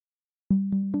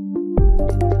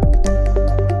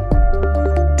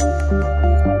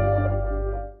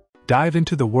Dive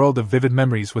into the world of vivid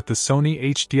memories with the Sony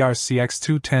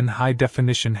HDR-CX210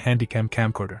 high-definition Handycam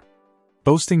camcorder.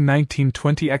 Boasting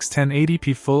 1920x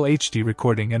 1080p Full HD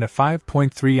recording and a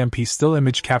 5.3MP still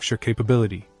image capture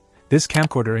capability, this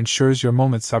camcorder ensures your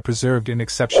moments are preserved in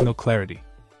exceptional clarity.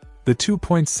 The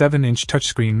 2.7-inch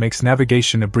touchscreen makes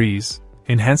navigation a breeze,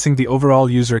 enhancing the overall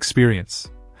user experience.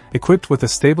 Equipped with a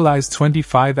stabilized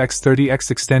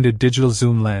 25x30x extended digital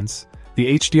zoom lens,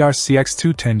 the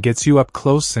HDR-CX210 gets you up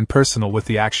close and personal with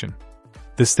the action.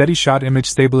 The steady shot image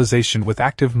stabilization with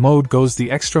active mode goes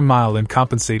the extra mile in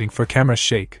compensating for camera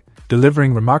shake,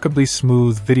 delivering remarkably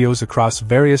smooth videos across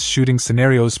various shooting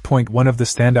scenarios. One of the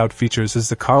standout features is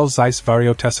the Carl Zeiss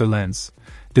Variotessor lens,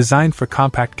 designed for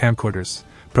compact camcorders,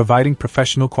 providing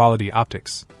professional quality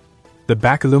optics. The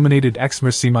back-illuminated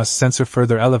XMR sensor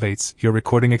further elevates your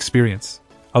recording experience,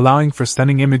 allowing for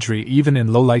stunning imagery even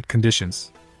in low-light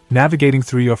conditions. Navigating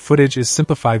through your footage is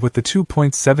simplified with the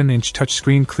 2.7-inch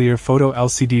touchscreen clear photo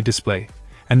LCD display,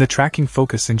 and the tracking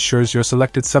focus ensures your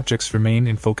selected subjects remain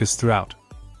in focus throughout.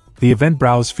 The Event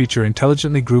Browse feature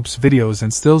intelligently groups videos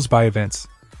and stills by events,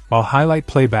 while Highlight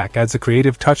Playback adds a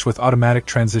creative touch with automatic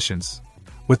transitions.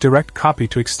 With direct copy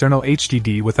to external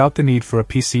HDD without the need for a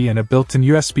PC and a built-in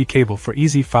USB cable for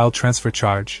easy file transfer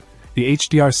charge, the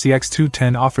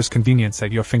HDR-CX210 offers convenience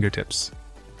at your fingertips.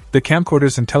 The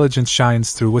camcorder's intelligence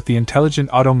shines through with the Intelligent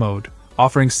Auto mode,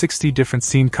 offering 60 different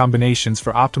scene combinations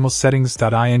for optimal settings.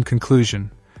 In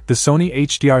conclusion, the Sony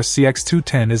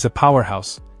HDR-CX210 is a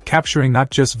powerhouse, capturing not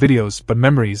just videos but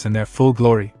memories in their full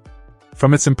glory.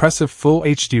 From its impressive Full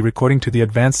HD recording to the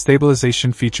advanced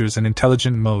stabilization features and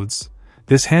intelligent modes,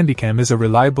 this Handycam is a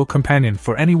reliable companion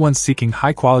for anyone seeking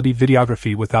high-quality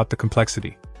videography without the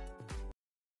complexity.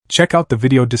 Check out the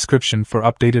video description for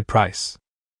updated price.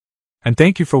 And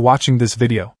thank you for watching this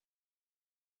video.